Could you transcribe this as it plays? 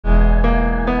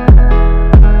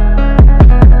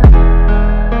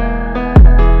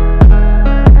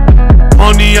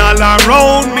all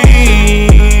around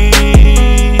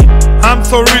me. I'm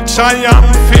so rich, I am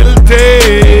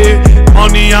filthy.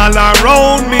 Money all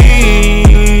around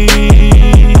me.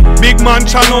 Big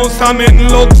mansion house, I'm in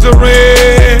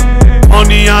luxury.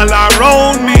 Money all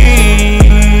around me.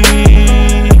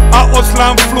 I hustle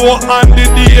and flow on the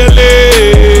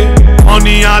daily.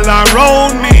 Money all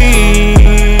around me.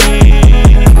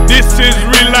 This is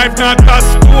real life, not a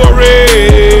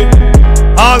story.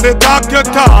 All the talk you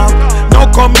talk, now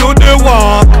come do the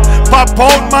walk. Pop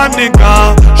out my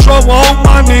nigga, show out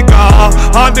my nigga.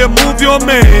 All the move you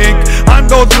make, and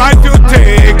those life you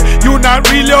take, you not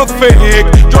really a fake,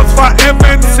 just for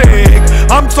heaven's sake.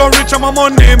 I'm so rich, I'm a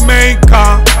money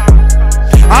maker.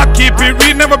 I keep it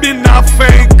real, never been a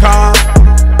faker.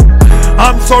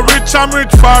 I'm so rich, I'm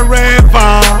rich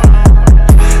forever.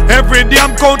 Every day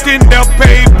I'm counting the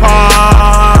paper.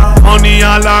 Money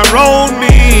all around me.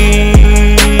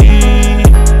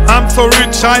 I'm so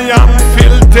rich, I am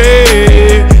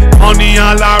filthy. Money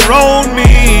all around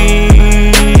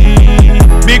me.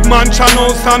 Big mansion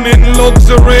house, I'm in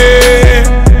luxury.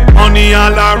 Money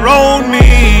all around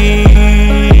me.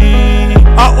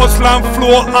 I hustle and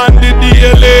flow on the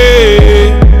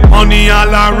daily. Money all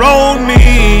around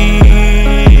me.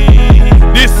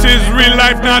 This is real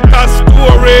life, not a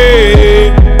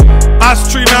story.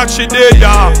 Astrina she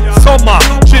there, Summer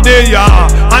she there,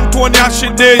 Antonia she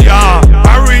there,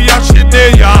 Maria she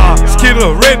there.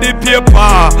 Skill ready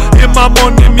paper, him a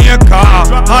money maker,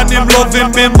 and him loving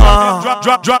me man.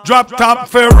 Drop top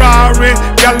Ferrari,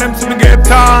 girl them see me get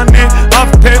on it.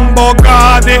 Have 10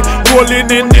 Bugatti, rolling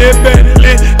in the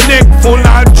Bentley, neck full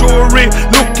of jewelry,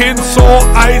 looking so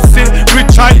icy.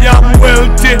 Rich I am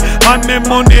wealthy, and me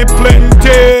money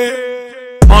plenty.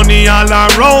 Money all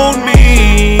around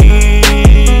me.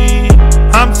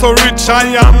 I'm so rich,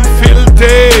 I am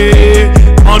filthy.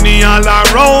 Money all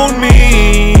around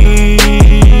me.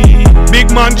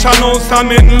 Big mansion house,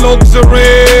 I'm in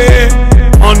luxury.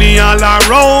 Money all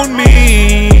around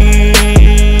me.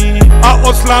 I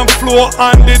hustle and flow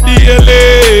on the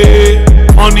daily.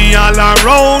 Money all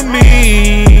around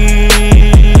me.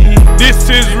 This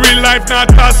is real life,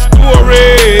 not a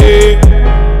story.